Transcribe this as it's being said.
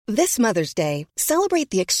This Mother's Day, celebrate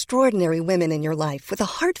the extraordinary women in your life with a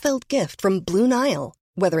heartfelt gift from Blue Nile.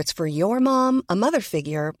 Whether it's for your mom, a mother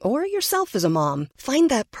figure, or yourself as a mom, find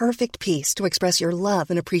that perfect piece to express your love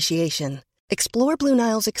and appreciation. Explore Blue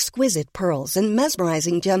Nile's exquisite pearls and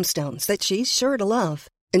mesmerizing gemstones that she's sure to love.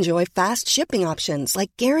 Enjoy fast shipping options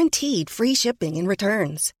like guaranteed free shipping and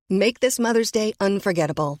returns. Make this Mother's Day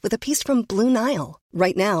unforgettable with a piece from Blue Nile.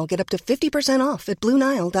 Right now, get up to 50% off at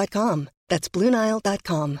BlueNile.com. That's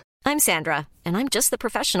BlueNile.com. I'm Sandra, and I'm just the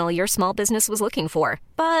professional your small business was looking for.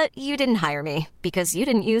 But you didn't hire me because you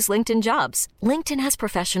didn't use LinkedIn Jobs. LinkedIn has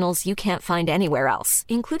professionals you can't find anywhere else,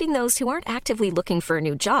 including those who aren't actively looking for a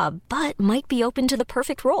new job, but might be open to the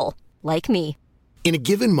perfect role, like me. In a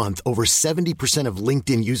given month, over 70% of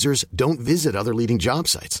LinkedIn users don't visit other leading job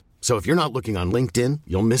sites. So if you're not looking on LinkedIn,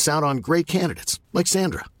 you'll miss out on great candidates like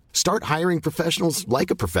Sandra. Start hiring professionals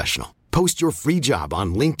like a professional. Post your free job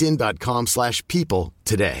on linkedin.com/people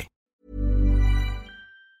today.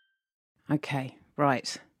 Okay,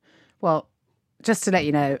 right. Well, just to let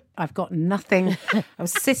you know, I've got nothing. I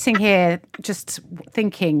was sitting here just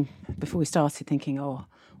thinking, before we started, thinking, all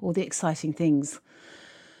the exciting things.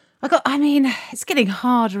 It's getting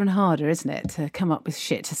harder and harder, isn't it, to come up with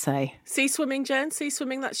shit to say. Sea swimming, Jen? Sea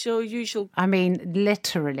swimming, that's your usual...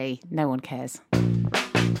 Literally, no one cares.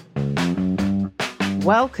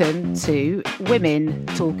 Welcome to Women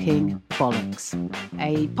Talking Bollocks,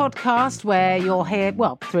 a podcast where you'll hear,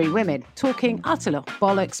 three women talking utter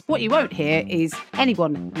bollocks. What you won't hear is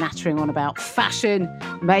anyone nattering on about fashion,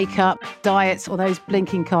 makeup, diets, or those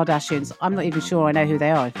blinking Kardashians. I'm not even sure I know who they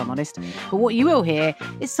are, if I'm honest. But what you will hear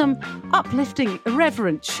is some uplifting,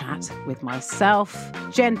 irreverent chat with myself,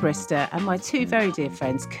 Jen Brister, and my two very dear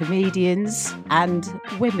friends, comedians and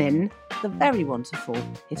women, the very wonderful,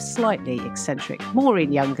 if slightly eccentric,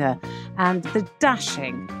 Maureen Younger, and the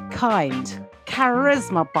dashing, kind,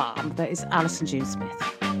 charisma bomb that is Alison June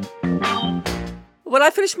Smith. Well,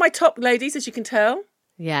 I finished my top, ladies, as you can tell.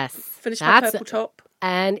 Yes. Finished my purple top.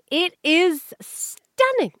 And it is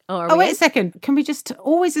stunning. Wait a second. Can we just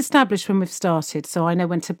always establish when we've started so I know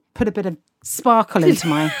when to put a bit of sparkle into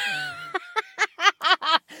my...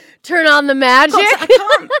 Turn on the magic.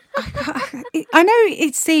 I know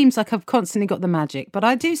it seems like I've constantly got the magic, but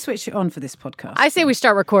I do switch it on for this podcast. I say we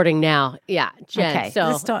start recording now. Yeah, Jen. Okay,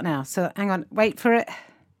 let's start now. So hang on, wait for it.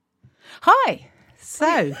 Hi.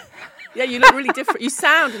 So. Yeah, you look really different. You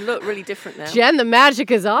sound and look really different now. Jen, the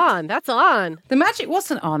magic is on. That's on. The magic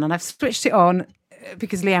wasn't on, and I've switched it on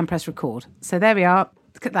because Leanne pressed record. So there we are.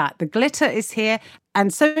 Look at that. The glitter is here.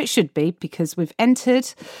 And so it should be, because we've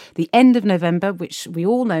entered the end of November, which we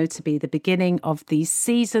all know to be the beginning of the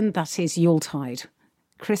season that is Yuletide.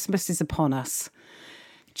 Christmas is upon us.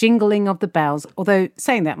 Jingling of the bells. Although,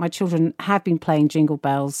 saying that, my children have been playing Jingle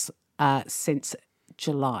Bells since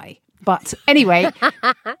July. But anyway,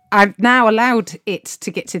 I've now allowed it to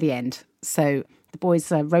get to the end. So the boys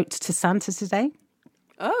wrote to Santa today.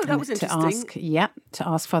 Oh, that was interesting. To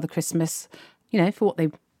ask Father Christmas, for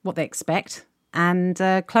what they expect. And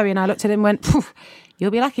Chloe and I looked at him and went, you'll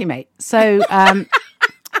be lucky, mate. So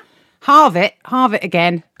halve it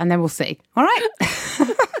again, and then we'll see. All right?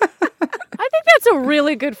 I think that's a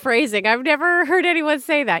really good phrasing. I've never heard anyone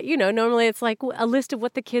say that. Normally it's like a list of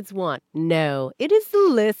what the kids want. No, it is the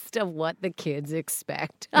list of what the kids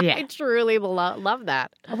expect. Yeah. I truly love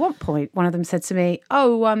that. At one point, one of them said to me,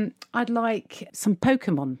 I'd like some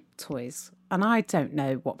Pokemon toys. And I don't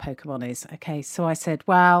know what Pokemon is. Okay, so I said,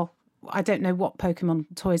 well, I don't know what Pokemon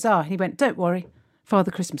toys are. And he went, don't worry,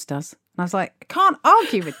 Father Christmas does. And I was like, I can't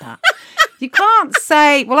argue with that. You can't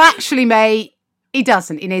say, well, actually, mate, he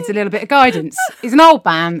doesn't. He needs a little bit of guidance. He's an old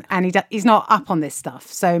man and he's not up on this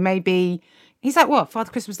stuff. So maybe... He's like, well,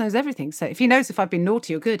 Father Christmas knows everything. So if he knows if I've been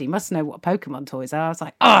naughty or good, he must know what Pokemon toys are. I was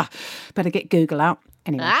like, better get Google out.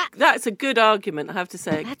 Anyway. That's a good argument, I have to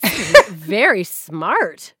say. That's very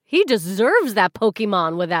smart. He deserves that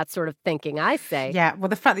Pokemon with that sort of thinking, I say. Yeah, well,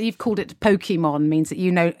 the fact that you've called it Pokemon means that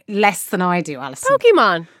you know less than I do, Alison.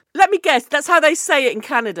 Pokemon. Let me guess, that's how they say it in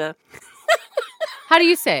Canada. How do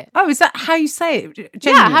you say it? Oh, is that how you say it? Genuinely?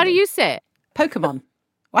 Yeah, how do you say it? Pokemon.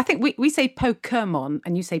 Well, I think we say Pokemon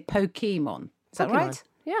and you say Pokemon. Is that right?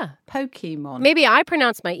 Yeah. Pokemon. Maybe I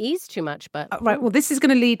pronounce my E's too much, but... Right, well, this is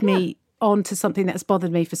going to lead me on to something that's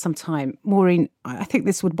bothered me for some time. Maureen, I think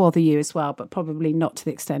this would bother you as well, but probably not to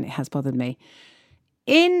the extent it has bothered me.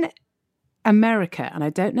 In America, and I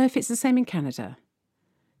don't know if it's the same in Canada,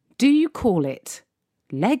 do you call it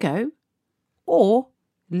Lego or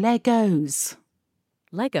Legos?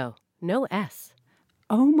 Lego. No S.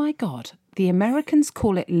 Oh, my God. The Americans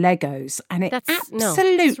call it Legos, and it It's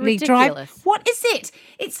absolutely drives. ridiculous. What is it?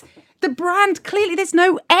 It's the brand. Clearly, there's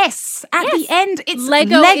no S at the end. It's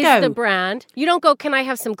Lego Lego. is the brand. You don't go, can I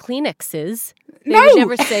have some Kleenexes? They No. would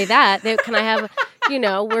never say that. Can I have,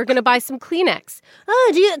 we're going to buy some Kleenex.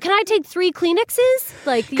 Oh, can I take 3 Kleenexes?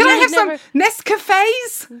 Like, Can I have some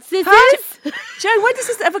Nescafes? Scissors? Joe, why does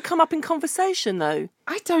this ever come up in conversation, though?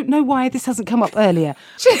 I don't know why this hasn't come up earlier.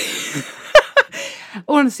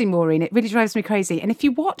 Honestly, Maureen, it really drives me crazy. And if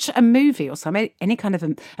you watch a movie or any kind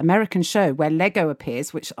of American show where Lego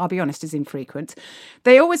appears, which I'll be honest is infrequent,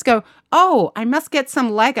 they always go, "Oh, I must get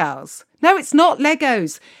some Legos." No, it's not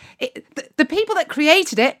Legos. The people that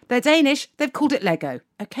created it, they're Danish. They've called it Lego,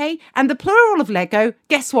 okay? And the plural of Lego,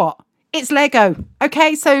 guess what? It's Lego,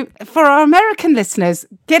 okay? So for our American listeners,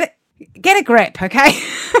 get a grip, okay?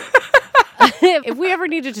 If we ever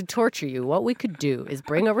needed to torture you, what we could do is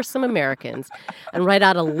bring over some Americans and write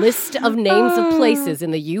out a list of names of places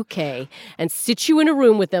in the UK and sit you in a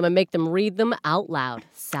room with them and make them read them out loud.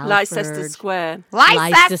 Salford, Leicester Square.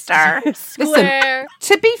 Leicester Square.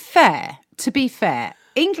 To be fair,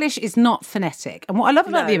 English is not phonetic. And what I love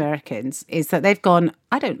about the Americans is that they've gone,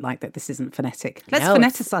 I don't like that this isn't phonetic. Let's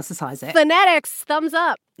phoneticize it. Phonetics, thumbs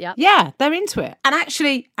up. Yep. Yeah, they're into it. And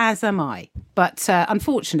actually, as am I. But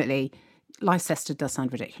unfortunately, Leicester does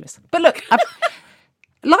sound ridiculous. But look,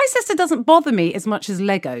 Leicester doesn't bother me as much as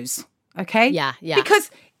Legos, okay? Yeah. Because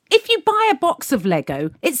if you buy a box of Lego,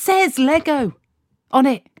 it says Lego on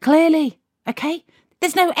it, clearly, okay?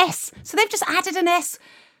 There's no S. So they've just added an S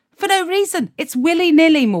for no reason. It's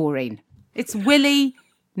willy-nilly, Maureen. It's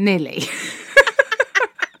willy-nilly.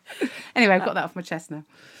 Anyway, I've got that off my chest now.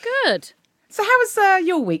 Good. So how was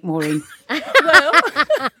your week, Maureen? Well,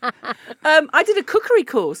 I did a cookery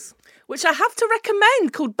course, which I have to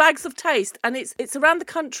recommend, called Bags of Taste. And it's around the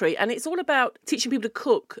country, and it's all about teaching people to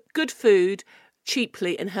cook good food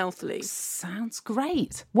cheaply and healthily. Sounds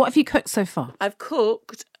great. What have you cooked so far? I've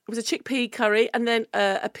cooked, it was a chickpea curry, and then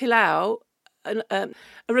a pilau, and a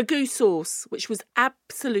ragu sauce, which was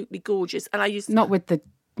absolutely gorgeous. And I used... Not with the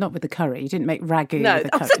curry. You didn't make ragu No, with the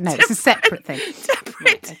that was curry. No, it's a separate thing.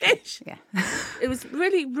 Separate dish. Yeah. It was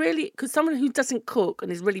really, really, because someone who doesn't cook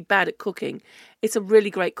and is really bad at cooking, it's a really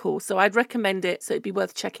great course. So I'd recommend it. So it'd be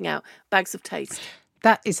worth checking out. Bags of Taste.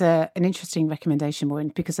 That is an interesting recommendation, Maureen,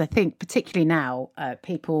 because I think particularly now,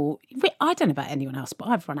 people, I don't know about anyone else, but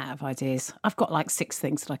I've run out of ideas. I've got like 6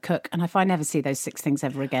 things that I cook, and if I never see those 6 things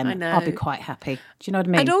ever again, I know. I'll be quite happy. Do you know what I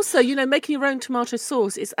mean? And also, making your own tomato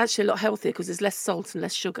sauce is actually a lot healthier because there's less salt and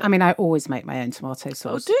less sugar. I mean, I always make my own tomato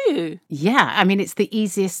sauce. Oh, do you? Yeah. I mean, it's the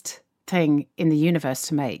easiest thing in the universe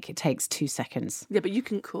to make. It takes 2 seconds. Yeah, but you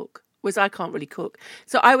can cook, whereas I can't really cook.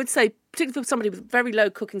 So I would say, particularly for somebody with very low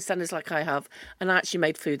cooking standards like I have, and I actually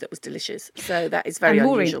made food that was delicious. So that is very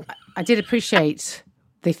Maureen, unusual. I did appreciate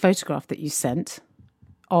the photograph that you sent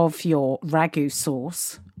of your ragu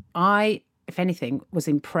sauce. I, if anything, was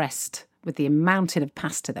impressed with the amount of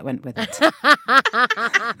pasta that went with it.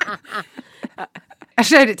 I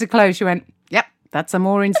showed it to Chloe. She went, "Yep, that's a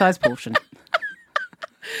Maureen-sized portion."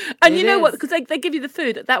 And you know what? Because they give you the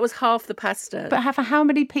food. That was half the pasta. But for how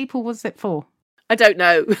many people was it for? I don't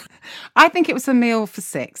know. I think it was a meal for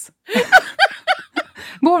 6.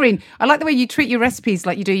 Maureen, I like the way you treat your recipes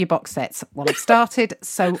like you do your box sets. Well, I've started,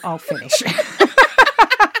 so I'll finish.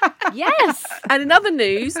 Yes. And in other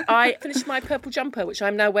news, I finished my purple jumper, which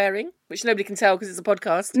I'm now wearing, which nobody can tell because it's a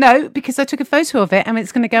podcast. No, because I took a photo of it and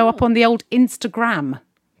it's going to go up on the old Instagram.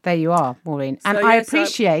 There you are, Maureen. And I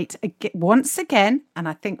appreciate, once again, and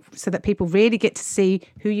I think so that people really get to see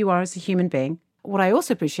who you are as a human being. What I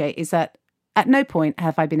also appreciate is that at no point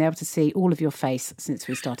have I been able to see all of your face since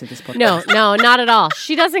we started this podcast. No, not at all.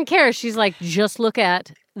 She doesn't care. She's like, just look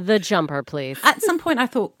at the jumper, please. At some point I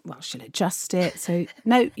thought, well, she'll adjust it. So,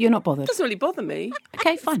 no, you're not bothered. It doesn't really bother me.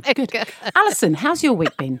 Okay, fine, good. Alison, how's your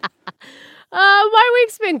week been? My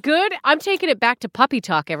week's been good. I'm taking it back to puppy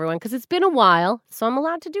talk, everyone, because it's been a while, so I'm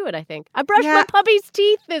allowed to do it, I think. I brushed my puppy's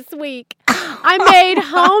teeth this week. I made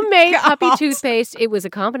homemade puppy toothpaste. It was a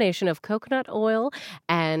combination of coconut oil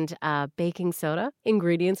and baking soda,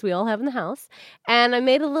 ingredients we all have in the house. And I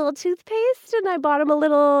made a little toothpaste, and I bought him a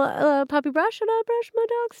little puppy brush, and I brushed my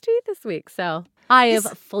dog's teeth this week. So I have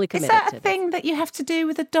fully committed to this. Is that a thing that you have to do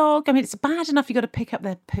with a dog? I mean, it's bad enough you got to pick up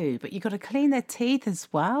their poo, but you got to clean their teeth as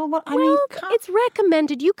well. It's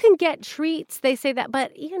recommended. You can get treats. They say that,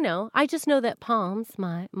 but I just know that Palms,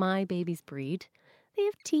 my baby's breed, they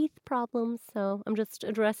have teeth problems. So I'm just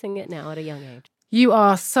addressing it now at a young age. You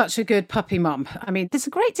are such a good puppy mum. I mean, there's a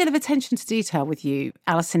great deal of attention to detail with you,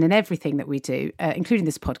 Alison, in everything that we do, including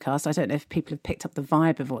this podcast. I don't know if people have picked up the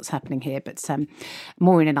vibe of what's happening here, but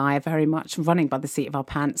Maureen and I are very much running by the seat of our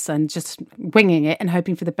pants and just winging it and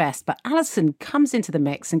hoping for the best. But Alison comes into the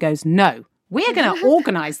mix and goes, no, we are going to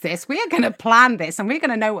organise this. We are going to plan this and we're going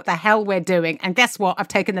to know what the hell we're doing. And guess what? I've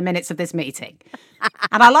taken the minutes of this meeting.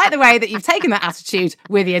 And I like the way that you've taken that attitude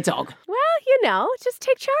with your dog. Well, just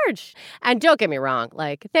take charge. And don't get me wrong,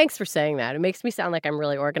 thanks for saying that. It makes me sound like I'm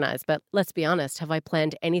really organized. But let's be honest, have I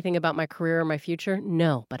planned anything about my career or my future?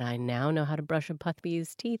 No, but I now know how to brush a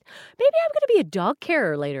puppy's teeth. Maybe I'm going to be a dog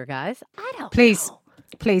carer later, guys. I don't know.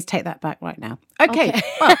 Please take that back right now. Okay.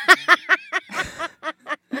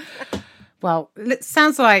 Well, it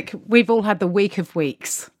sounds like we've all had the week of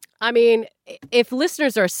weeks. I mean, if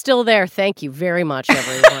listeners are still there, thank you very much,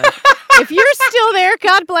 everyone. If you're still there,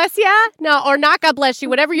 God bless you. No, or not God bless you,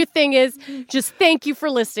 whatever your thing is, just thank you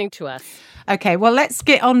for listening to us. Okay, well, let's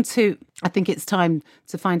get on to, I think it's time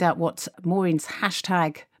to find out what Maureen's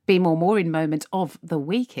hashtag Be More Maureen moment of the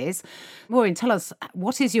week is. Maureen, tell us,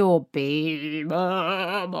 what is your Be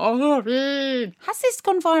More Maureen? Has this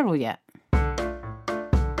gone viral yet?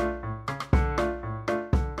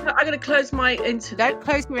 I'm going to close my internet. Don't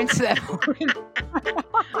close your internet, Maureen.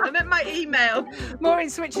 I'm at my email. Maureen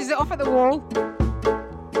switches it off at the wall. I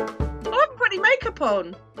haven't put any makeup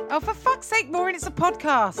on. Oh, for fuck's sake, Maureen, it's a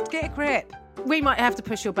podcast. Get a grip. We might have to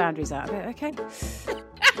push your boundaries out of it, okay?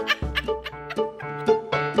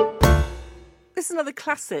 This is another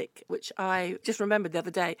classic, which I just remembered the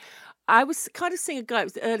other day. I was kind of seeing a guy, it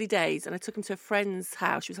was the early days, and I took him to a friend's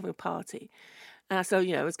house. She was having a party. And I said,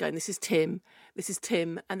 I was going, this is Tim.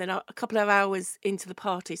 And then a couple of hours into the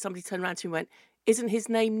party, somebody turned around to me and went, isn't his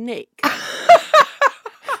name Nick?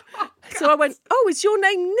 So I went, oh, is your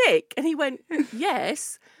name Nick? And he went,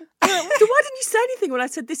 yes. And I went, so why didn't you say anything when I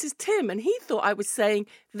said, this is Tim? And he thought I was saying,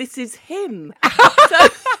 this is him. So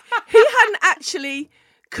he hadn't actually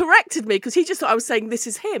corrected me because he just thought I was saying, this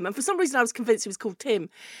is him. And for some reason, I was convinced he was called Tim.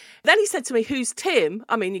 Then he said to me, who's Tim?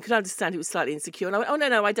 I mean, you can understand he was slightly insecure. And I went, oh,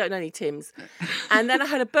 no, I don't know any Tims. And then I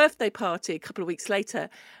had a birthday party a couple of weeks later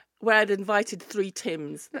where I'd invited 3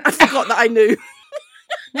 Tims. I forgot that I knew.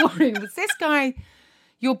 Maureen, was this guy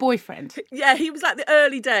your boyfriend? Yeah, he was like the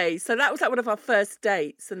early days. So that was like one of our first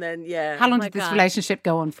dates. And then, yeah. How long did this relationship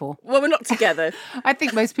go on for? Well, we're not together. I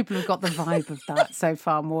think most people have got the vibe of that so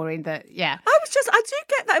far, Maureen, that, yeah. I do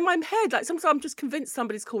get that in my head. Like sometimes I'm just convinced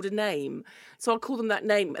somebody's called a name. So I'll call them that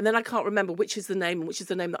name. And then I can't remember which is the name and which is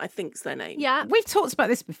the name that I think's their name. Yeah. We've talked about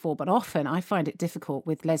this before, but often I find it difficult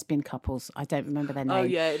with lesbian couples. I don't remember their name. Oh,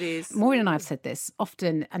 yeah, it is. Maureen and I have said this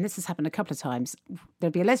often, and this has happened a couple of times.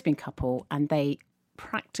 There'll be a lesbian couple and they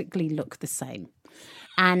practically look the same.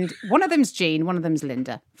 And one of them's Jean, one of them's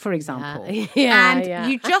Linda, for example. Yeah,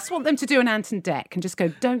 you just want them to do an Ant and Dec and just go,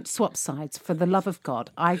 don't swap sides for the love of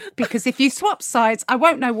God. Because if you swap sides, I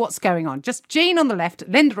won't know what's going on. Just Jean on the left,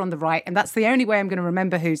 Linda on the right, and that's the only way I'm going to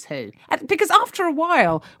remember who's who. And because after a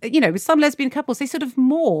while, with some lesbian couples, they sort of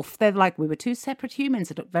morph. They're like, we were 2 separate humans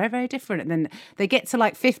that look very, very different. And then they get to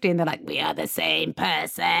like 50 and they're like, we are the same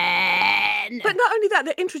person. But not only that,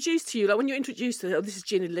 they're introduced to you. Like when you're introduced to, this is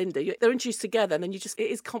Jean and Linda, they're introduced together and then it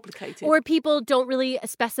is complicated. Or people don't really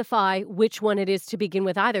specify which one it is to begin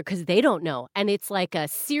with either because they don't know. And it's like a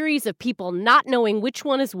series of people not knowing which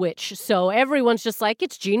one is which. So everyone's just like,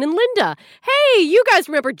 it's Jean and Linda. Hey, you guys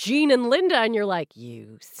remember Jean and Linda? And you're like,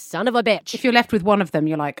 you son of a bitch. If you're left with one of them,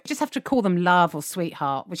 you're like, just have to call them love or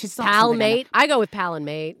sweetheart, which is not pal mate. I go with pal and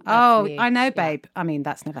mate. That's me. I know, babe. Yeah. I mean,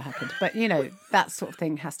 that's never happened. But, that sort of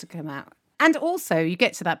thing has to come out. And also, you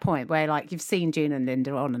get to that point where, like, you've seen Jean and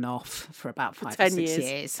Linda on and off for about 5 or 6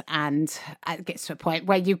 years. And it gets to a point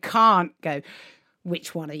where you can't go,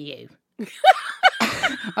 which one are you?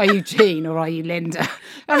 Are you Jean or are you Linda?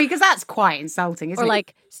 I mean, because that's quite insulting, isn't it? Or,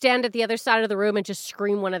 like, stand at the other side of the room and just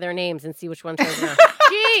scream one of their names and see which one turns around.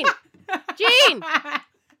 Jean! Jean!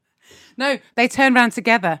 No, they turn around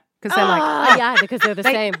together because they're like... yeah, because they're the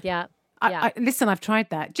same, yeah. Listen, I've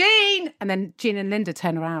tried that. Jean! And then Jean and Linda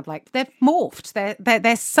turn around like they've morphed.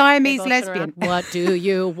 They're Siamese lesbian. What do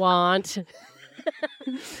you want?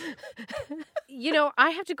 I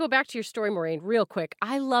have to go back to your story, Maureen, real quick.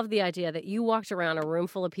 I love the idea that you walked around a room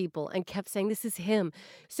full of people and kept saying, this is him.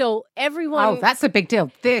 So everyone... Oh, that's a big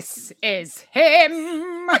deal. This is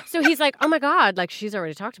him. So he's like, oh my God, like she's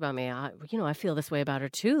already talked about me. I feel this way about her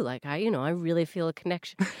too. Like, I really feel a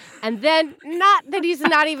connection. And then, not that he's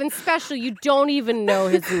not even special. You don't even know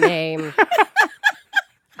his name.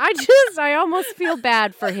 I almost feel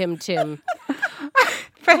bad for him, Tim.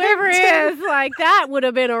 Whoever he is, like, that would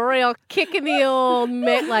have been a real kick in the old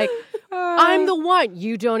mitt. Like, I'm the one.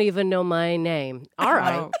 You don't even know my name. All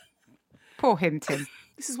right. Oh, poor him, Tim.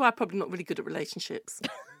 This is why I'm probably not really good at relationships.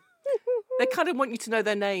 They kind of want you to know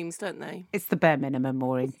their names, don't they? It's the bare minimum,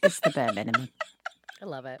 Maureen. It's the bare minimum. I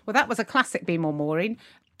love it. Well, that was a classic Be More Maureen.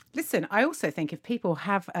 Listen, I also think if people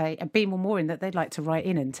have a Be More Maureen that they'd like to write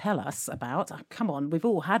in and tell us about, come on, we've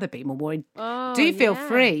all had a Be More Maureen. Do feel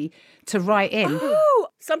free to write in. Oh,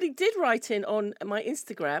 somebody did write in on my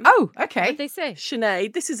Instagram. Oh, okay. What'd they say?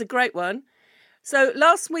 Sinead, this is a great one. So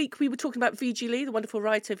last week we were talking about V.G. Lee, the wonderful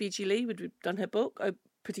writer V.G. Lee. We'd done her book, Oh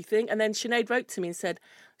Pretty Thing. And then Sinead wrote to me and said,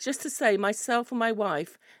 just to say, myself and my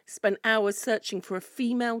wife spent hours searching for a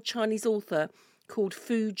female Chinese author called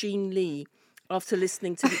Fu Jin Lee after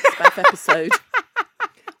listening to the Spaff episode.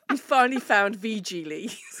 We finally found V.G.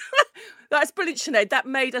 Lee. That's brilliant, Sinead. That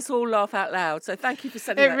made us all laugh out loud. So thank you for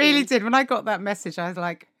sending that in. It really did. When I got that message, I was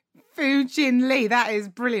like, Fu Jin Lee, that is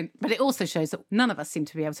brilliant. But it also shows that none of us seem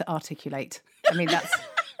to be able to articulate. I mean, that's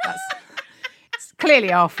it's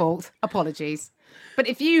clearly our fault. Apologies. But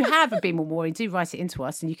if you have a Be More Maureen, do write it into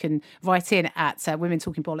us, and you can write in at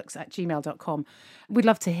womentalkingbollocks@gmail.com. We'd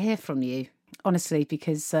love to hear from you, honestly,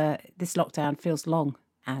 because this lockdown feels long,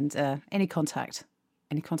 and any contact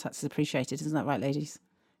is appreciated. Isn't that right, ladies?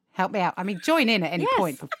 Help me out. I mean, join in at any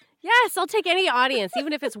point. Yes, I'll take any audience,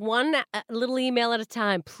 even if it's one little email at a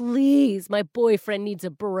time. Please, my boyfriend needs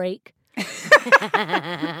a break.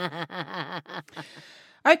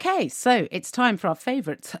 Okay, so it's time for our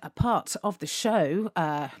favourite part of the show.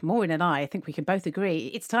 Maureen and I think we can both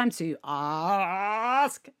agree. It's time to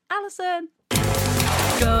ask Alison.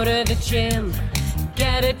 Go to the gym,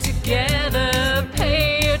 get it together,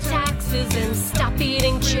 pay your taxes and stop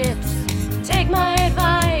eating chips. Take my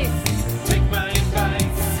advice. Take my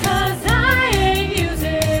advice. 'Cause I ain't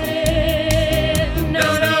using it.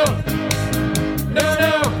 No, no. No,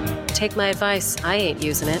 no. Take my advice. I ain't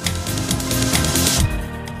using it.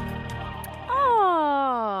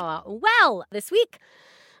 Oh, well, this week,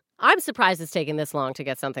 I'm surprised it's taken this long to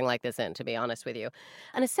get something like this in, to be honest with you.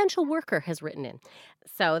 An essential worker has written in.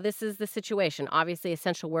 So this is the situation. Obviously,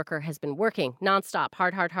 essential worker has been working nonstop,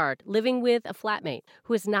 hard, living with a flatmate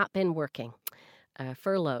who has not been working,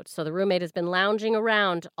 furloughed. So the roommate has been lounging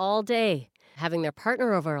around all day, having their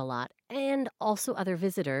partner over a lot, and also other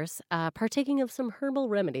visitors, partaking of some herbal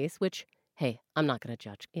remedies, which, hey, I'm not going to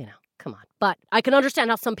judge, come on. But I can understand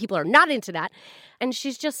how some people are not into that. And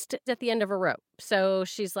she's just at the end of her rope. So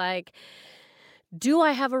she's like, do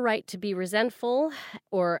I have a right to be resentful?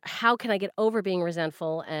 Or how can I get over being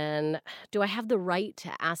resentful? And do I have the right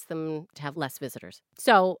to ask them to have less visitors?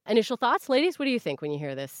 So initial thoughts, ladies? What do you think when you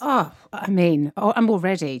hear this? Oh, I mean, I'm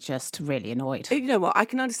already just really annoyed. You know what? I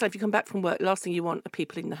can understand if you come back from work, last thing you want are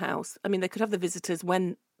people in the house. I mean, they could have the visitors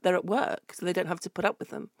when they're at work, so they don't have to put up with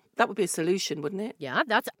them. That would be a solution, wouldn't it? Yeah,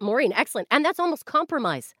 that's, Maureen, excellent. And that's almost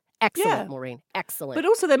compromise. Excellent, Yeah. Maureen, excellent. But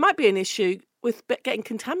also there might be an issue with getting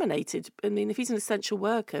contaminated. I mean, if he's an essential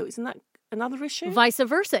worker, isn't that another issue? Vice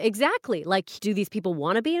versa, exactly. Like, do these people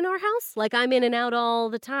want to be in our house? Like, I'm in and out all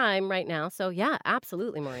the time right now. So, yeah,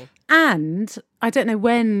 absolutely, Maureen. And I don't know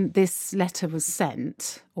when this letter was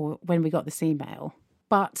sent or when we got this email,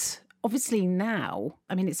 but obviously now,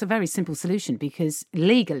 I mean, it's a very simple solution because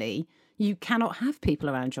legally you cannot have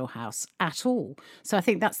people around your house at all. So I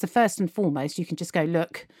think that's the first and foremost. You can just go,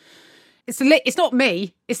 look, it's not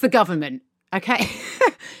me, it's the government, okay?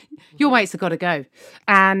 Your mates have got to go.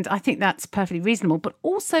 And I think that's perfectly reasonable. But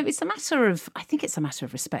also I think it's a matter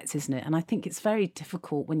of respect, isn't it? And I think it's very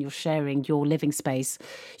difficult when you're sharing your living space,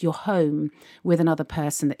 your home with another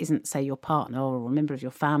person that isn't, say, your partner or a member of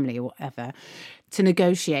your family or whatever, to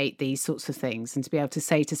negotiate these sorts of things and to be able to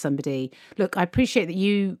say to somebody, look, I appreciate that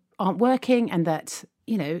you aren't working and that,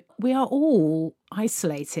 we are all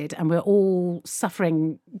isolated and we're all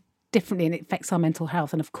suffering differently and it affects our mental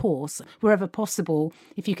health. And of course, wherever possible,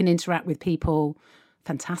 if you can interact with people,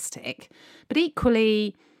 fantastic. But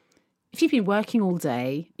equally, if you've been working all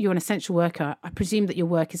day, you're an essential worker, I presume that your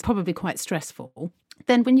work is probably quite stressful.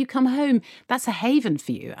 Then when you come home, that's a haven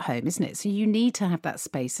for you at home, isn't it? So you need to have that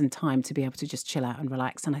space and time to be able to just chill out and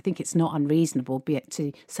relax. And I think it's not unreasonable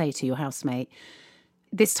to say to your housemate,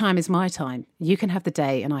 this time is my time. You can have the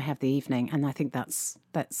day and I have the evening. And I think that's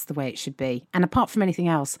the way it should be. And apart from anything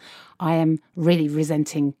else, I am really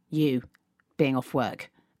resenting you being off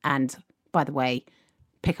work. And by the way,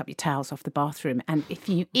 pick up your towels off the bathroom. And if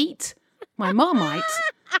you eat my Marmite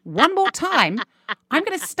one more time, I'm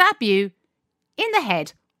going to stab you in the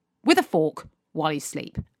head with a fork while you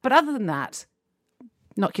sleep. But other than that,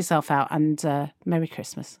 knock yourself out and Merry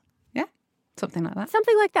Christmas. Yeah? Something like that.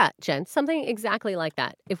 Something like that, Jen. Something exactly like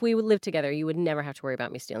that. If we would live together, you would never have to worry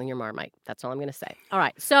about me stealing your Marmite. That's all I'm going to say. All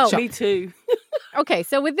right. So, Me too. okay.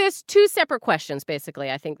 So with this, 2 separate questions,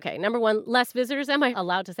 basically, I think. Okay. Number 1, less visitors. Am I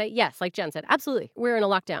allowed to say? Yes. Like Jen said, absolutely. We're in a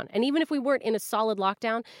lockdown. And even if we weren't in a solid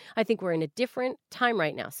lockdown, I think we're in a different time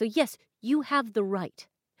right now. So yes, you have the right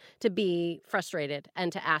to be frustrated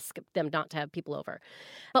and to ask them not to have people over.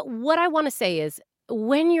 But what I want to say is,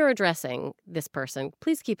 when you're addressing this person,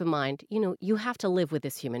 please keep in mind, you have to live with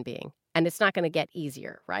this human being. And it's not going to get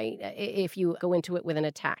easier, right? If you go into it with an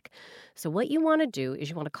attack. So what you want to do is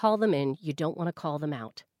you want to call them in. You don't want to call them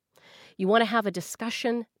out. You want to have a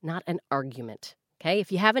discussion, not an argument. Okay? If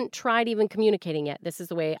you haven't tried even communicating yet, this is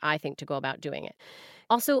the way I think to go about doing it.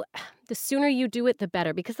 Also, the sooner you do it, the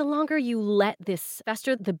better, because the longer you let this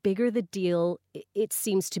fester, the bigger the deal it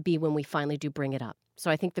seems to be when we finally do bring it up. So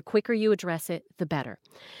I think the quicker you address it, the better.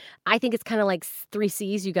 I think it's kind of like 3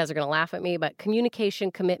 C's. You guys are going to laugh at me, but communication,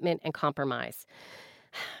 commitment, and compromise.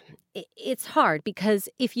 It's hard because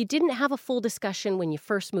if you didn't have a full discussion when you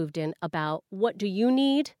first moved in about what do you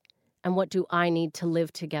need and what do I need to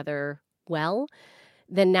live together well,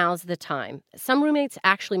 then now's the time. Some roommates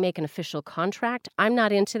actually make an official contract. I'm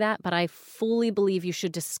not into that, but I fully believe you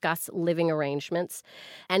should discuss living arrangements.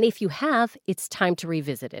 And if you have, it's time to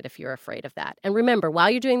revisit it if you're afraid of that. And remember, while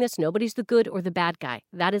you're doing this, nobody's the good or the bad guy.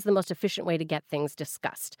 That is the most efficient way to get things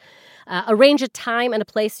discussed. Arrange a time and a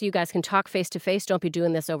place so you guys can talk face to face. Don't be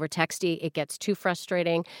doing this over texty. It gets too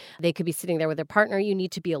frustrating. They could be sitting there with their partner. You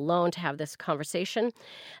need to be alone to have this conversation.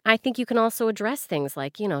 I think you can also address things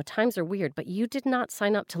like, times are weird, but you did not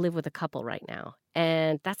sign up to live with a couple right now.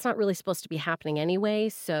 And that's not really supposed to be happening anyway.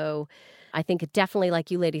 So I think it definitely, like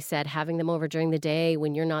you ladies said, having them over during the day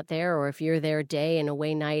when you're not there, or if you're there day and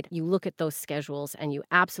away night, you look at those schedules and you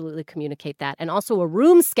absolutely communicate that. And also a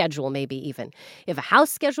room schedule, maybe even. If a house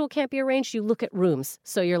schedule can't be arranged, you look at rooms.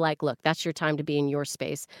 So you're like, look, that's your time to be in your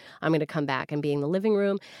space. I'm going to come back and be in the living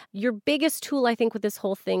room. Your biggest tool, I think, with this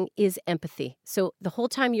whole thing is empathy. So the whole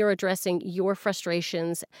time you're addressing your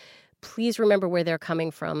frustrations, please remember where they're coming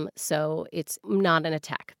from, so it's not an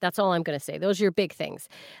attack. That's all I'm going to say. Those are your big things.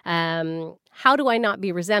 How do I not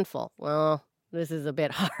be resentful? Well, this is a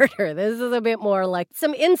bit harder. This is a bit more like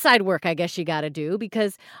some inside work, I guess you got to do,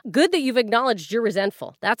 because good that you've acknowledged you're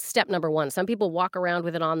resentful. That's step number 1. Some people walk around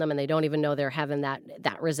with it on them and they don't even know they're having that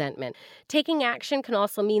resentment. Taking action can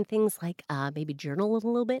also mean things like maybe journal a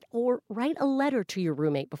little bit or write a letter to your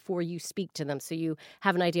roommate before you speak to them so you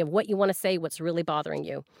have an idea of what you want to say, what's really bothering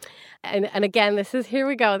you. And again, here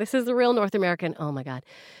we go. This is the real North American. Oh, my God.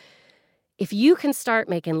 If you can start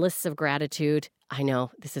making lists of gratitude, I know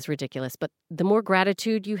this is ridiculous, but the more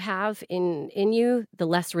gratitude you have in you, the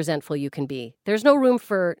less resentful you can be. There's no room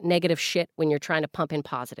for negative shit when you're trying to pump in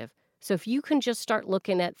positive. So if you can just start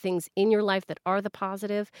looking at things in your life that are the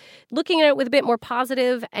positive, looking at it with a bit more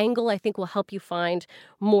positive angle, I think will help you find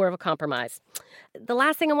more of a compromise. The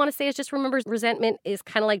last thing I want to say is just remember, resentment is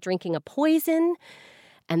kind of like drinking a poison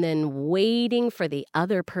and then waiting for the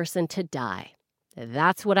other person to die.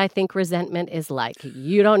 That's what I think resentment is like.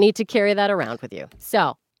 You don't need to carry that around with you.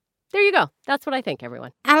 So there you go. That's what I think,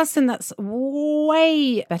 everyone. Alison, that's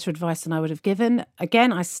way better advice than I would have given.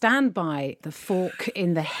 Again, I stand by the fork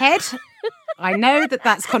in the head. I know that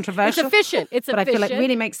that's controversial. It's efficient. But I feel like it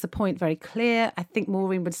really makes the point very clear. I think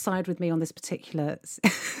Maureen would side with me on this particular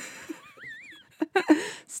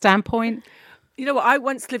standpoint. You know what? I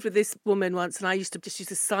once lived with this woman once, and I used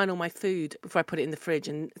to sign all my food before I put it in the fridge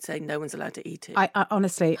and say no one's allowed to eat it. I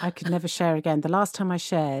honestly, I could never share again. The last time I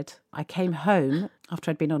shared, I came home after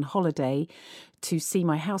I'd been on holiday to see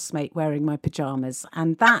my housemate wearing my pajamas,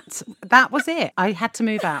 and that was it. I had to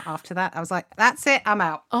move out after that. I was like, that's it, I'm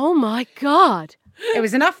out. Oh my God. It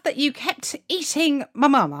was enough that you kept eating my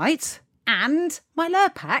Marmite and my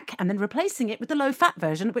Lurpak, and then replacing it with the low-fat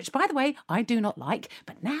version, which, by the way, I do not like.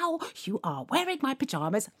 But now you are wearing my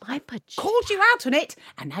pyjamas. I called you out on it,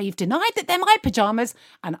 and now you've denied that they're my pyjamas,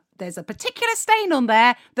 and there's a particular stain on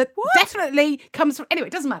there that definitely comes from... Anyway,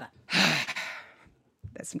 it doesn't matter.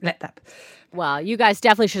 Let's let that... Well, you guys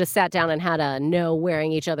definitely should have sat down and had a no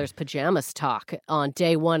wearing each other's pajamas talk on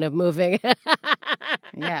day 1 of moving.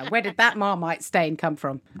 Yeah, where did that Marmite stain come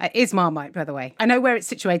from? It is Marmite, by the way. I know where it's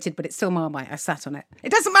situated, but it's still Marmite. I sat on it.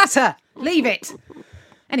 It doesn't matter. Leave it.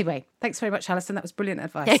 Anyway, thanks very much, Alison. That was brilliant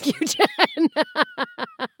advice. Thank you, Jen.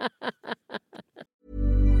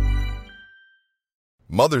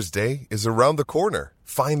 Mother's Day is around the corner.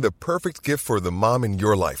 Find the perfect gift for the mom in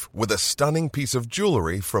your life with a stunning piece of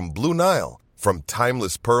jewelry from Blue Nile. From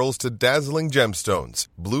timeless pearls to dazzling gemstones,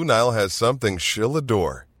 Blue Nile has something she'll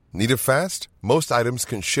adore. Need it fast? Most items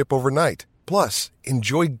can ship overnight. Plus,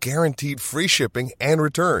 enjoy guaranteed free shipping and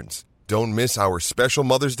returns. Don't miss our special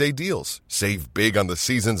Mother's Day deals. Save big on the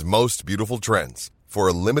season's most beautiful trends. For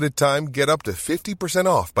a limited time, get up to 50%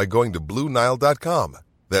 off by going to BlueNile.com.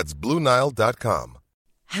 That's BlueNile.com.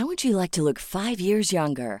 How would you like to look 5 years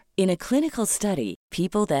younger? In a clinical study,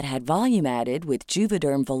 people that had volume added with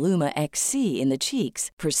Juvederm Voluma XC in the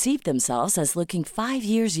cheeks perceived themselves as looking 5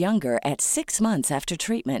 years younger at 6 months after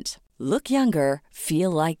treatment. Look younger, feel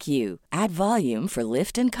like you. Add volume for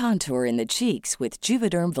lift and contour in the cheeks with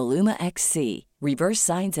Juvederm Voluma XC. Reverse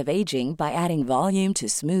signs of aging by adding volume to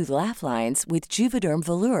smooth laugh lines with Juvederm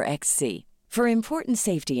Volure XC. For important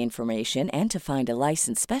safety information and to find a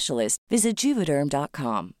licensed specialist, visit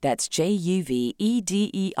Juvederm.com. That's JUVEDERM.com.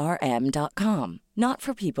 Not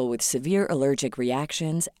for people with severe allergic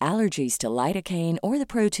reactions, allergies to lidocaine, or the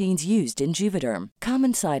proteins used in Juvederm.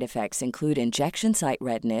 Common side effects include injection site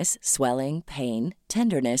redness, swelling, pain,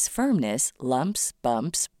 tenderness, firmness, lumps,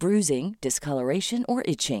 bumps, bruising, discoloration, or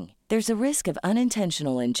itching. There's a risk of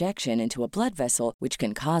unintentional injection into a blood vessel, which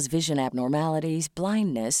can cause vision abnormalities,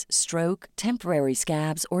 blindness, stroke, temporary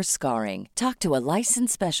scabs, or scarring. Talk to a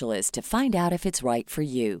licensed specialist to find out if it's right for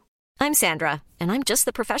you. I'm Sandra, and I'm just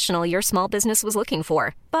the professional your small business was looking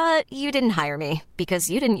for. But you didn't hire me because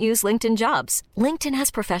you didn't use LinkedIn Jobs. LinkedIn has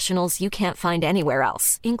professionals you can't find anywhere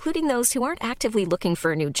else, including those who aren't actively looking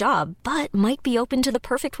for a new job, but might be open to the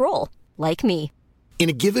perfect role, like me. In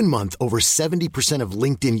a given month, over 70% of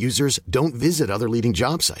LinkedIn users don't visit other leading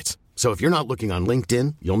job sites. So if you're not looking on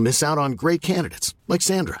LinkedIn, you'll miss out on great candidates like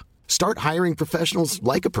Sandra. Start hiring professionals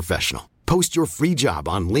like a professional. Post your free job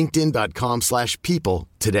on linkedin.com/people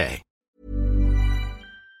today.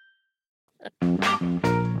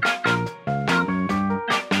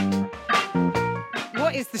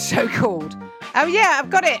 What is the show called? Oh, yeah, I've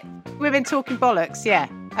got it. Women Talking Bollocks. Yeah.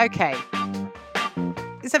 Okay.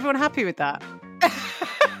 Is everyone happy with that?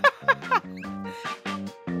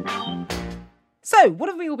 So, what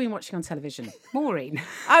have we all been watching on television? Maureen?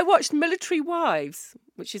 I watched Military Wives,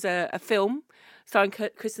 which is a film starring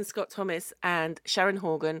Kristen Scott Thomas and Sharon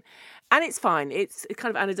Horgan, and it's fine. It's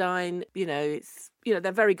kind of anodyne.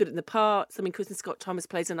 They're very good in the parts. I mean, Kristen Scott Thomas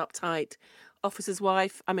plays an uptight officer's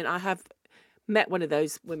wife. I mean, I have met one of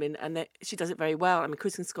those women, and she does it very well. I mean,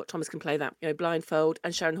 Kristen Scott Thomas can play that, blindfold,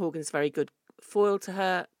 and Sharon Horgan's very good foil to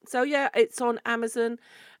her. So yeah, it's on Amazon,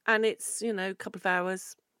 and it's a couple of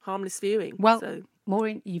hours. Harmless viewing. Well, so.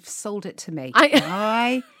 Maureen, you've sold it to me.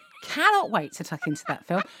 I cannot wait to tuck into that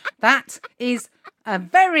film. That is a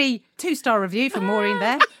very 2-star review from Maureen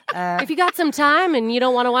there. If you got some time and you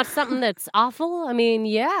don't want to watch something that's awful, I mean,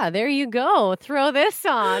 yeah, there you go. Throw this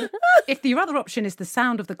on. If your other option is the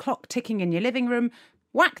sound of the clock ticking in your living room,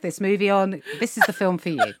 whack this movie on. This is the film for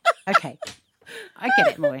you. Okay. I get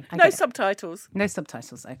it, Maureen. No subtitles. No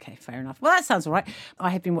subtitles. Okay, fair enough. Well, that sounds all right. I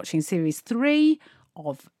have been watching series 3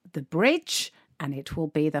 of The Bridge, and it will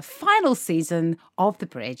be the final season of The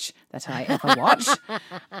Bridge that I ever watch.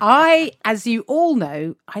 As you all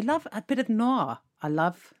know, I love a bit of noir. I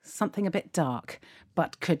love something a bit dark.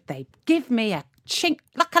 But could they give me a chink,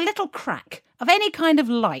 like a little crack of any kind of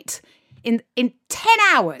light in 10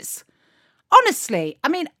 hours? Honestly, I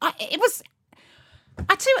mean, I tell you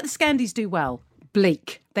what the Scandies do well.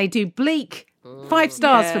 Bleak. They do Bleak. 5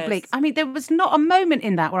 stars for Bleak. I mean, there was not a moment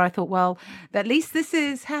in that where I thought, well, at least this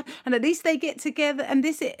is and at least they get together, and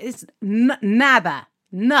this is nada,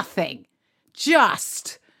 nothing.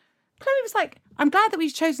 Just. Chloe was like, I'm glad that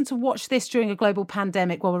we've chosen to watch this during a global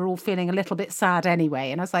pandemic while we're all feeling a little bit sad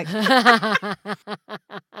anyway. And I was like,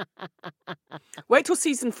 wait till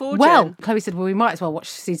season 4, well, Jen. Chloe said, well, we might as well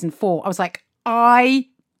watch season 4. I was like, I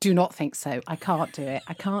do not think so. I can't do it.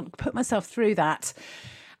 I can't put myself through that.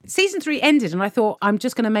 Season 3 ended, and I thought, I'm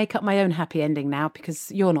just going to make up my own happy ending now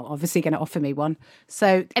because you're not obviously going to offer me one.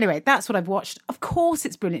 So anyway, that's what I've watched. Of course,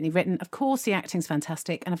 it's brilliantly written. Of course, the acting's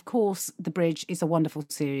fantastic. And of course, The Bridge is a wonderful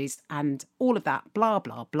series and all of that, blah,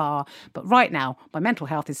 blah, blah. But right now, my mental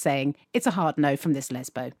health is saying it's a hard no from this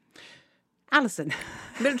lesbo. Alison.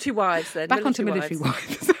 Military Wives, then. Back onto Military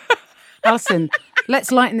Wives. Alison,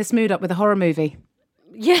 let's lighten this mood up with a horror movie.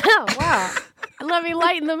 Yeah, wow. Let me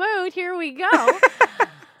lighten the mood. Here we go.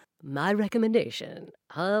 My recommendation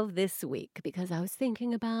of this week, because I was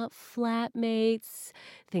thinking about flatmates,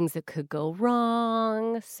 things that could go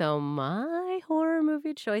wrong. So my horror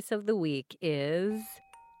movie choice of the week is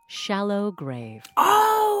Shallow Grave.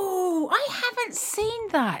 Oh, I haven't seen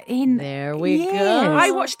that in There we years. go.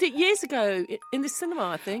 I watched it years ago in the cinema,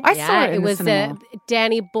 I think. I saw it in the was cinema.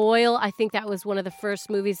 Danny Boyle. I think that was one of the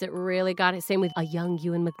first movies that really got it. Same with a young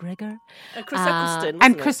Ewan McGregor. Chris Eccleston, wasn't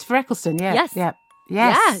And it? Christopher Eccleston, yeah. Yes. Yeah.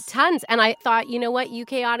 Yes. Yeah, tons. And I thought, you know what,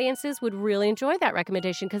 UK audiences would really enjoy that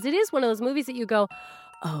recommendation because it is one of those movies that you go,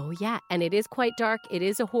 oh, yeah. And it is quite dark. It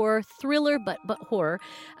is a horror thriller, but horror.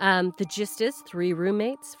 The gist is 3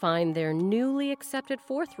 roommates find their newly accepted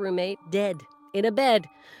 4th roommate dead in a bed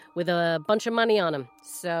with a bunch of money on him.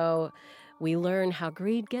 So we learn how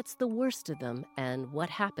greed gets the worst of them and what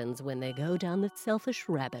happens when they go down the selfish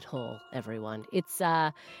rabbit hole, everyone. It's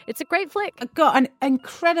a great flick. Got an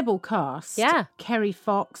incredible cast. Yeah. Kerry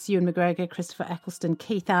Fox, Ewan McGregor, Christopher Eccleston,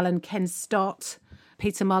 Keith Allen, Ken Stott,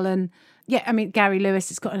 Peter Mullen. Yeah, I mean, Gary Lewis.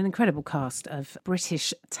 It's got an incredible cast of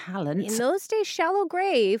British talent. In those days, Shallow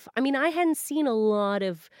Grave, I mean, I hadn't seen a lot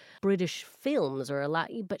of British films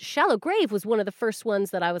but Shallow Grave was one of the first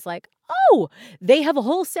ones that I was like, oh, they have a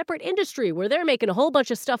whole separate industry where they're making a whole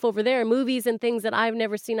bunch of stuff over there, movies and things that I've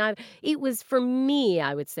never seen. It was, for me,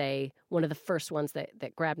 I would say, one of the first ones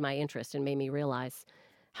that grabbed my interest and made me realize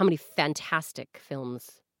how many fantastic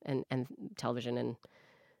films and television and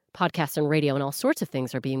podcasts and radio and all sorts of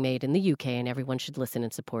things are being made in the UK, and everyone should listen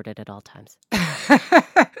and support it at all times.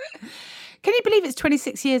 Can you believe it's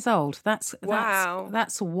 26 years old? That's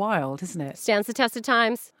wild, isn't it? Stands the test of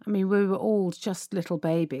times. I mean, we were all just little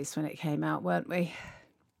babies when it came out, weren't we?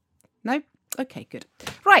 No? Okay, good.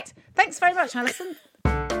 Right. Thanks very much, Alison.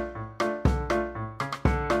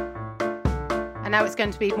 And now it's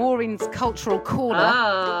going to be Maureen's Cultural Corner.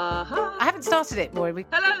 I haven't started it, Maureen.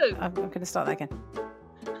 Hello. I'm going to start that again.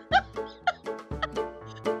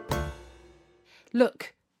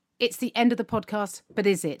 Look, it's the end of the podcast, but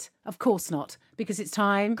is it? Of course not, because it's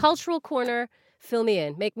time. Cultural Corner, fill me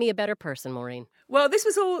in. Make me a better person, Maureen. Well, this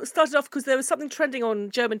was all started off because there was something trending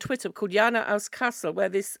on German Twitter called Jana aus Kassel, where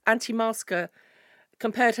this anti-masker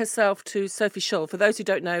compared herself to Sophie Scholl. For those who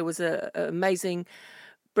don't know, was an amazing,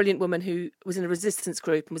 brilliant woman who was in a resistance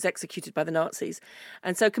group and was executed by the Nazis.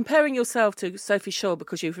 And so comparing yourself to Sophie Scholl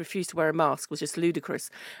because you refused to wear a mask was just ludicrous.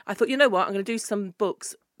 I thought, you know what, I'm going to do some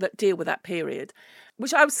books that deal with that period,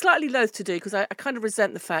 which I was slightly loath to do because I kind of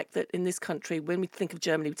resent the fact that in this country, when we think of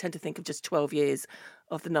Germany, we tend to think of just 12 years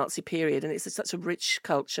of the Nazi period, and it's such a rich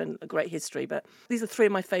culture and a great history. But these are 3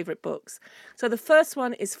 of my favourite books. So the first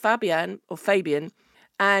one is Fabian,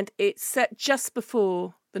 and it's set just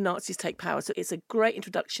before the Nazis take power. So it's a great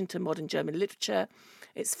introduction to modern German literature.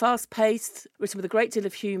 It's fast-paced, written with a great deal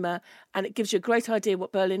of humour, and it gives you a great idea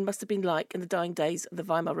what Berlin must have been like in the dying days of the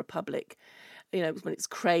Weimar Republic. You know, when it's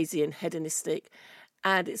crazy and hedonistic.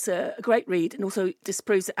 And it's a great read, and also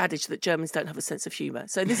disproves the adage that Germans don't have a sense of humour.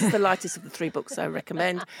 So this is the lightest of the 3 books I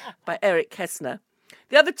recommend, by Eric Kessner.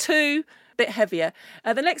 The other 2, a bit heavier.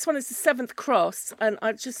 The next one is The Seventh Cross, and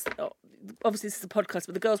obviously this is a podcast,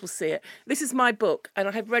 but the girls will see it. This is my book, and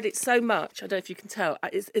I have read it so much, I don't know if you can tell,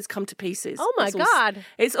 it's come to pieces. Oh my God.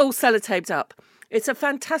 It's all sellotaped up. It's a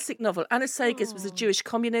fantastic novel. Anna Sagers was a Jewish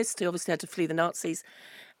communist who obviously had to flee the Nazis.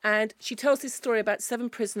 And she tells this story about 7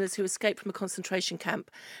 prisoners who escaped from a concentration camp.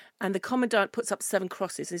 And the commandant puts up 7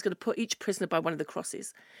 crosses, and he's going to put each prisoner by one of the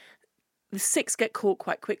crosses. The 6 get caught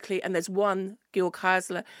quite quickly, and there's one, Georg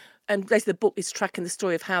Hasler, and basically the book is tracking the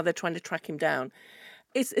story of how they're trying to track him down.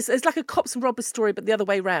 It's like a cops and robbers story, but the other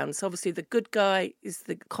way round. So obviously the good guy is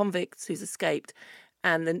the convicts who's escaped,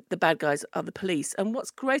 and then the bad guys are the police. And what's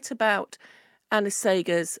great about Anna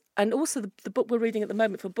Sagers, and also the book we're reading at the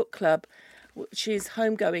moment for book club, which is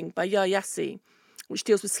Homegoing by Yaa Gyasi, which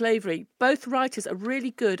deals with slavery. Both writers are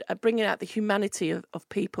really good at bringing out the humanity of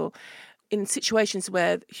people in situations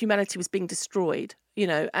where humanity was being destroyed, you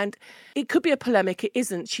know. And it could be a polemic, it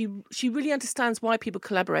isn't. She really understands why people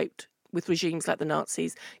collaborate with regimes like the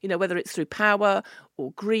Nazis, you know, whether it's through power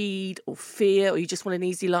or greed or fear or you just want an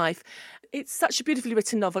easy life. It's such a beautifully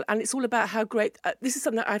written novel, and it's all about how great, this is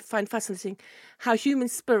something that I find fascinating, how human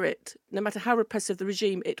spirit, no matter how repressive the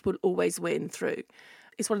regime, it will always win through.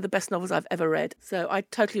 It's one of the best novels I've ever read, so I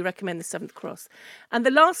totally recommend The Seventh Cross. And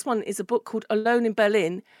the last one is a book called Alone in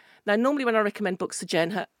Berlin. Now, normally when I recommend books to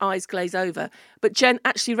Jen, her eyes glaze over, but Jen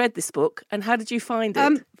actually read this book, and how did you find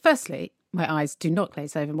it? Firstly, my eyes do not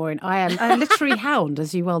glaze over, Maureen. I am a literary hound,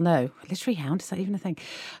 as you well know. A literary hound, is that even a thing?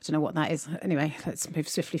 I don't know what that is. Anyway, let's move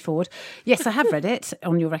swiftly forward. Yes, I have read it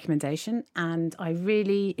on your recommendation, and I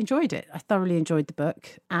really enjoyed it. I thoroughly enjoyed the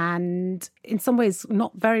book, and in some ways,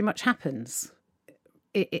 not very much happens,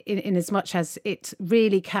 in as much as it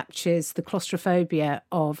really captures the claustrophobia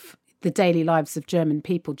of the daily lives of German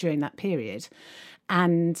people during that period.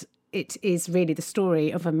 And it is really the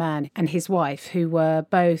story of a man and his wife who were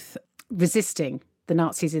both resisting the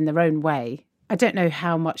Nazis in their own way. I don't know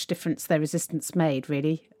how much difference their resistance made,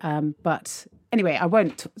 really. But anyway, I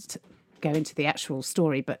won't go into the actual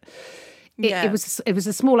story, but it was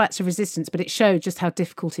a small act of resistance, but it showed just how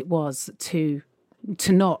difficult it was to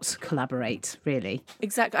to not collaborate, really.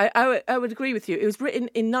 Exactly. I would agree with you. It was written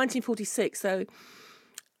in 1946, so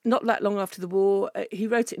not that long after the war. He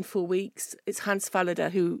wrote it in 4 weeks. It's Hans Fallada,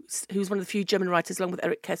 who's one of the few German writers, along with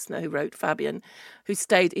Erich Kästner, who wrote Fabian, who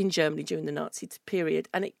stayed in Germany during the Nazi period.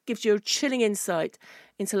 And it gives you a chilling insight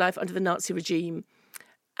into life under the Nazi regime.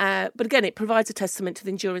 But again, it provides a testament to the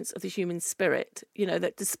endurance of the human spirit, you know,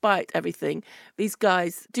 that despite everything, these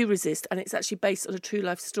guys do resist. And it's actually based on a true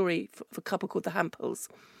life story for a couple called the Hampels.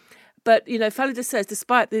 But, you know, Fallada says,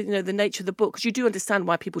 despite the nature of the book, because you do understand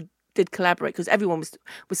why people did collaborate, because everyone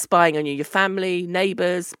was spying on you, your family,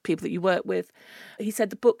 neighbours, people that you work with. He said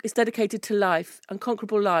the book is dedicated to life,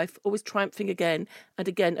 unconquerable life, always triumphing again and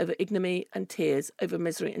again over ignominy and tears, over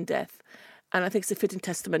misery and death. And I think it's a fitting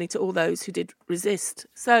testimony to all those who did resist.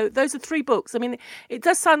 So those are 3 books. I mean, it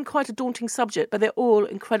does sound quite a daunting subject, but they're all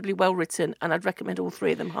incredibly well written, and I'd recommend all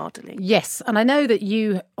 3 of them heartily. Yes, and I know that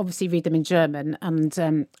you obviously read them in German,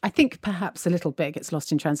 and I think perhaps a little bit gets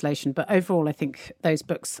lost in translation, but overall I think those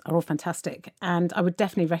books are all fantastic. And I would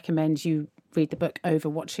definitely recommend you read the book over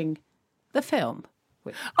watching the film.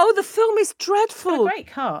 Oh, the film is dreadful. A great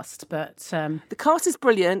cast, but... The cast is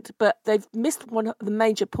brilliant, but they've missed one of the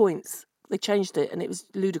major points. They changed it and it was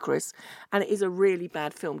ludicrous. And it is a really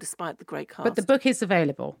bad film despite the great cast. But the book is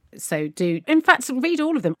available. So in fact, read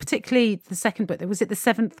all of them, particularly the second book. Was it The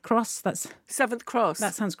Seventh Cross? Seventh Cross.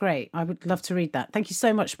 That sounds great. I would love to read that. Thank you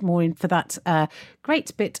so much, Maureen, for that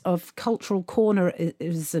great bit of cultural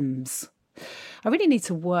cornerisms. I really need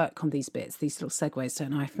to work on these bits, these little segues,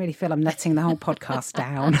 don't I? I really feel I'm letting the whole podcast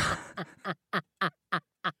down.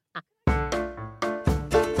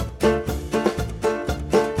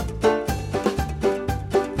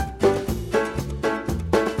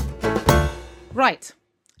 Right,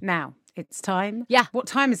 now it's time. Yeah. What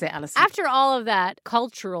time is it, Alison? After all of that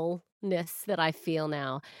culturalness that I feel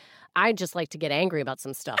now, I just like to get angry about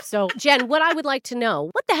some stuff. So, Jen, what I would like to know,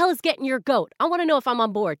 what the hell is getting your goat? I want to know if I'm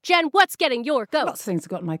on board. Jen, what's getting your goat? Lots of things have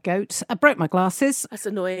got my goat. I broke my glasses. That's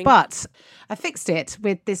annoying. But I fixed it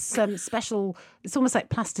with this special, it's almost like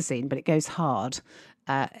plasticine, but it goes hard.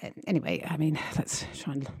 Anyway, I mean, let's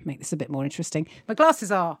try and make this a bit more interesting. My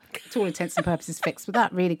glasses are, to all intents and purposes, fixed, but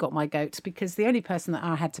that really got my goat because the only person that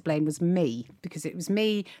I had to blame was me, because it was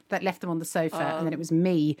me that left them on the sofa and then it was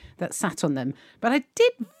me that sat on them. But I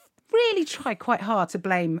did really try quite hard to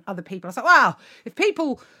blame other people. I was like, wow, if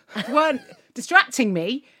people weren't distracting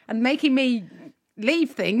me and making me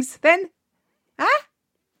leave things, then,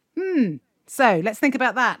 So let's think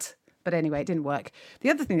about that. But anyway, it didn't work. The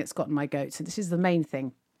other thing that's gotten my goat, so this is the main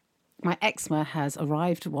thing, my eczema has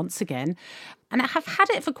arrived once again, and I have had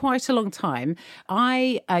it for quite a long time.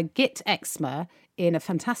 I get eczema in a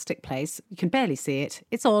fantastic place. You can barely see it.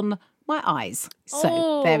 It's on my eyes.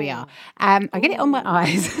 So there we are. I get it on my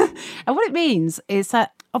eyes. And what it means is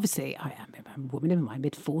that, obviously, I'm a woman in my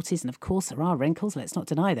mid-40s, and of course there are wrinkles, let's not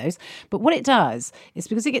deny those. But what it does is,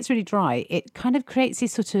 because it gets really dry, it kind of creates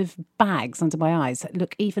these sort of bags under my eyes that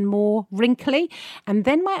look even more wrinkly. And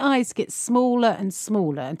then my eyes get smaller and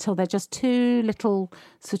smaller until they're just 2 little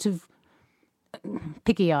sort of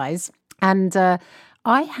piggy eyes. And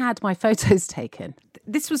I had my photos taken.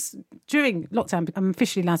 This was during lockdown. I'm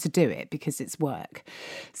officially allowed to do it because it's work.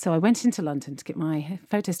 So I went into London to get my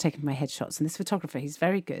photos taken for my headshots. And this photographer, he's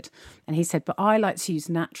very good. And he said, but I like to use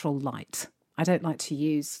natural light. I don't like to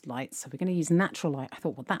use light. So we're going to use natural light. I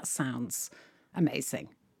thought, well, that sounds amazing.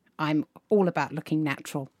 I'm all about looking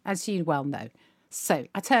natural, as you well know. So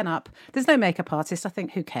I turn up. There's no makeup artist. I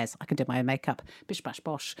think, who cares? I can do my own makeup. Bish, bash,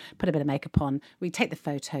 bosh. Put a bit of makeup on. We take the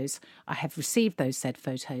photos. I have received those said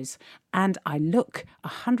photos. And I look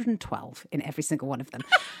 112 in every single one of them.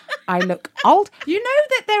 I look old. You know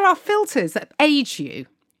that there are filters that age you.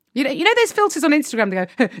 You know those filters on Instagram that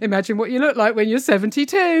go, imagine what you look like when you're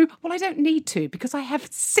 72. Well, I don't need to, because I have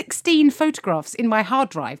 16 photographs in my hard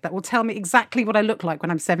drive that will tell me exactly what I look like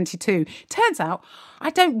when I'm 72. Turns out I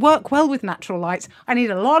don't work well with natural light. I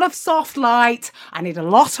need a lot of soft light. I need a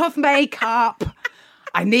lot of makeup.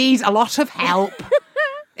 I need a lot of help.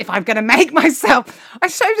 If I'm going to make myself... I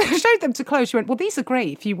showed them to Chloe. She went, well, these are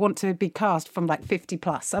great if you want to be cast from like 50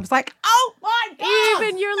 plus. I was like, oh my God!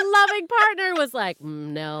 Even your loving partner was like,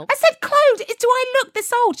 no. I said, Chloe, do I look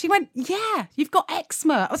this old? She went, yeah, you've got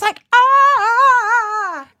eczema. I was like,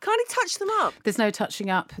 ah! Can't he touch them up? There's no touching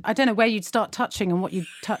up. I don't know where you'd start touching and what you'd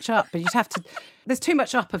touch up, but you'd have to... There's too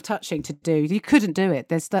much up of touching to do. You couldn't do it.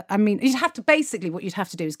 You'd have to... Basically, what you'd have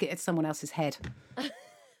to do is get into someone else's head.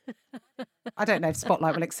 I don't know if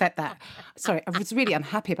Spotlight will accept that. Sorry, I was really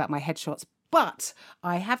unhappy about my headshots, but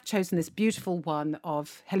I have chosen this beautiful one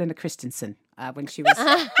of Helena Christensen when she was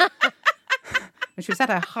at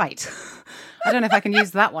her height. I don't know if I can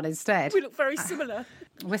use that one instead. We look very similar.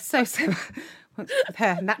 We're so similar. With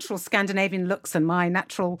her natural Scandinavian looks and my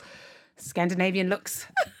natural Scandinavian looks.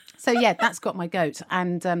 So, yeah, that's got my goat.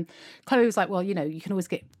 And Chloe was like, well, you know, you can always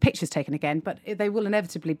get pictures taken again, but they will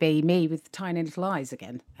inevitably be me with tiny little eyes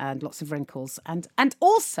again and lots of wrinkles. And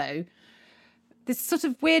also this sort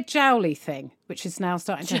of weird jowly thing, which is now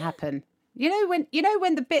starting to happen. You know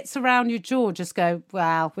when the bits around your jaw just go,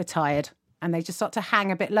 well, we're tired, and they just start to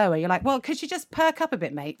hang a bit lower. You're like, well, could you just perk up a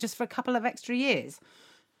bit, mate, just for a couple of extra years?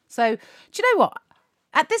 So, do you know what?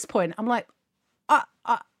 At this point, I'm like,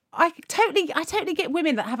 I totally get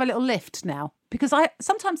women that have a little lift now, because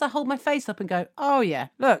sometimes I hold my face up and go, oh yeah,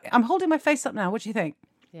 look, I'm holding my face up now. What do you think?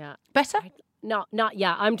 Yeah. Better?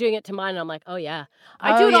 Yeah. I'm doing it to mine and I'm like, oh yeah.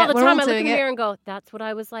 I do it all the time. I look in the mirror and go, that's what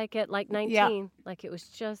I was like at like 19. Yeah. Like it was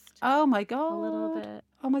just oh my God. A little bit.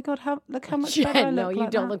 Oh my God, look how much better I look. No, you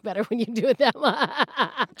like don't look better when you do it that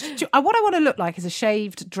much. What I want to look like is a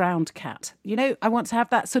shaved, drowned cat. You know, I want to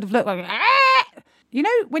have that sort of look like, you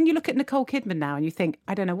know, when you look at Nicole Kidman now and you think,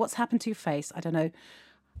 I don't know what's happened to your face. I don't know.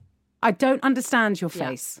 I don't understand your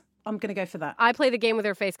face. I'm going to go for that. I play the game with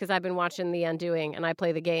her face because I've been watching The Undoing, and I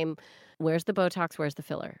play the game, where's the Botox, where's the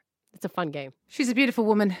filler? It's a fun game. She's a beautiful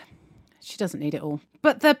woman. She doesn't need it all.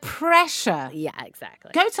 But the pressure. Yeah,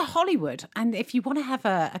 exactly. Go to Hollywood, and if you want to have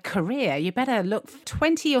a career, you better look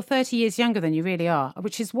 20 or 30 years younger than you really are,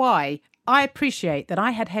 which is why I appreciate that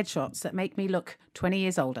I had headshots that make me look 20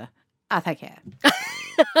 years older. I take care.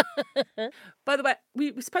 By the way,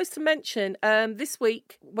 we were supposed to mention this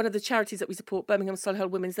week, one of the charities that we support, Birmingham Solihull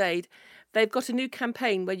Women's Aid, they've got a new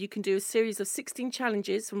campaign where you can do a series of 16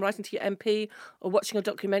 challenges, from writing to your MP or watching a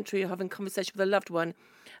documentary or having a conversation with a loved one.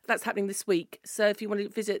 That's happening this week. So if you want to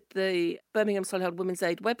visit the Birmingham Solihull Women's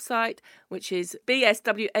Aid website, which is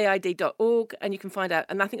bswaid.org, and you can find out.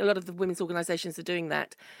 And I think a lot of the women's organisations are doing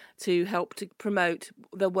that to help to promote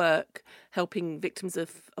their work, helping victims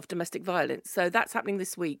of domestic violence. So that's happening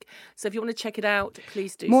this week. So if you want to check it out,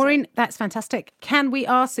 please do. Maureen, that's fantastic. Can we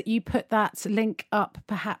ask that you put that link up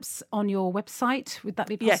perhaps on your website? Would that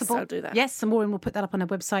be possible? Yes, I'll do that. Yes, so Maureen will put that up on her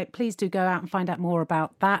website. Please do go out and find out more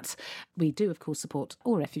about that. We do, of course, support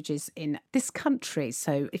all refugees in this country.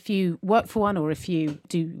 So if you work for one, or if you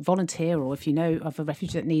do volunteer, or if you know of a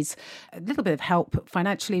refugee that needs a little bit of help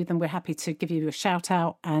financially, then we're happy to give you a shout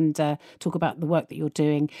out and talk about the work that you're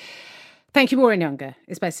doing. Thank you, Maureen Younger,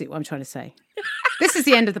 is basically what I'm trying to say. This is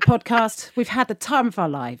the end of the podcast. We've had the time of our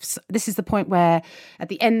lives. This is the point where, at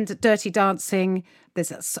the end, Dirty Dancing,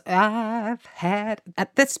 I've had...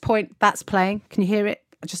 At this point, that's playing. Can you hear it?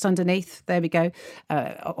 Just underneath. There we go.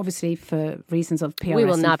 Obviously, for reasons of PRS. We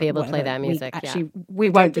will not be able to play that music. We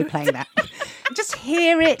won't be playing that. Just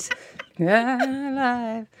hear it.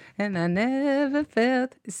 Alive, and I never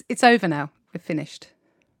felt... It's over now. We're finished.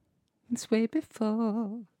 It's way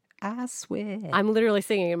before... I swear. I'm literally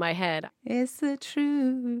singing in my head. It's the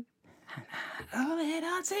truth. I owe it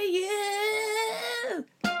all to you.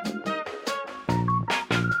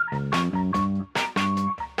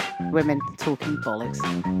 Women talking bollocks.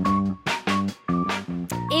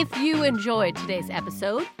 If you enjoyed today's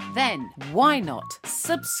episode, then why not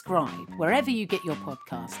subscribe wherever you get your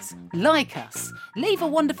podcasts? Like us. Leave a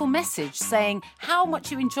wonderful message saying how much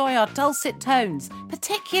you enjoy our dulcet tones,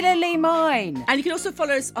 particularly mine. And you can also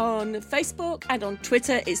follow us on Facebook and on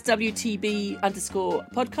Twitter. It's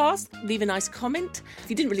WTB_podcast. Leave a nice comment. If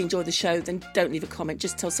you didn't really enjoy the show, then don't leave a comment.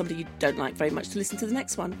 Just tell somebody you don't like very much to listen to the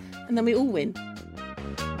next one. And then we all win.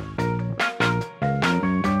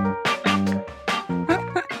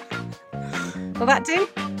 Will that do?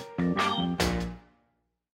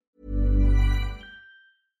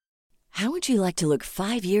 How would you like to look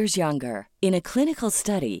 5 years younger? In a clinical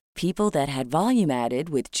study, people that had volume added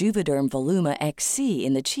with Juvederm Voluma XC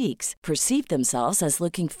in the cheeks perceived themselves as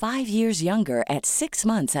looking 5 years younger at 6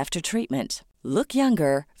 months after treatment. Look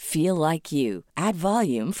younger, feel like you. Add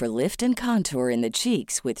volume for lift and contour in the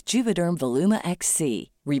cheeks with Juvederm Voluma XC.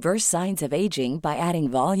 Reverse signs of aging by adding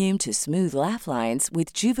volume to smooth laugh lines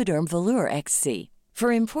with Juvederm Volure XC.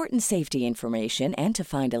 For important safety information and to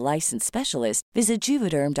find a licensed specialist, visit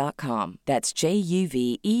Juvederm.com. That's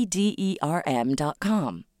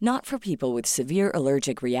JUVEDERM.com. Not for people with severe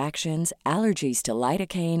allergic reactions, allergies to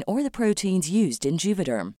lidocaine, or the proteins used in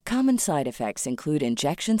Juvederm. Common side effects include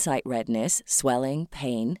injection site redness, swelling,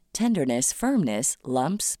 pain, tenderness, firmness,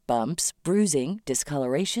 lumps, bumps, bruising,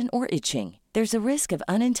 discoloration, or itching. There's a risk of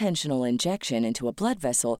unintentional injection into a blood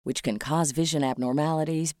vessel, which can cause vision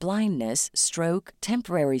abnormalities, blindness, stroke,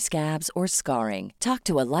 temporary scabs, or scarring. Talk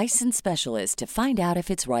to a licensed specialist to find out if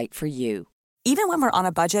it's right for you. Even when we're on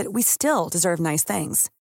a budget, we still deserve nice things.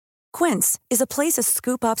 Quince is a place to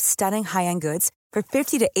scoop up stunning high-end goods for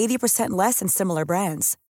 50 to 80% less than similar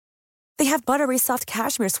brands. They have buttery soft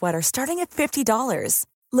cashmere sweaters starting at $50,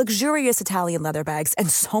 luxurious Italian leather bags, and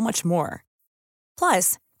so much more.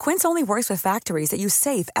 Plus, Quince only works with factories that use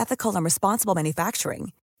safe, ethical, and responsible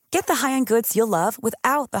manufacturing. Get the high-end goods you'll love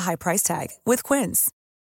without the high price tag with Quince.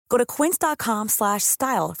 Go to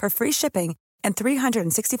quince.com/style for free shipping and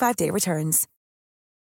 365-day returns.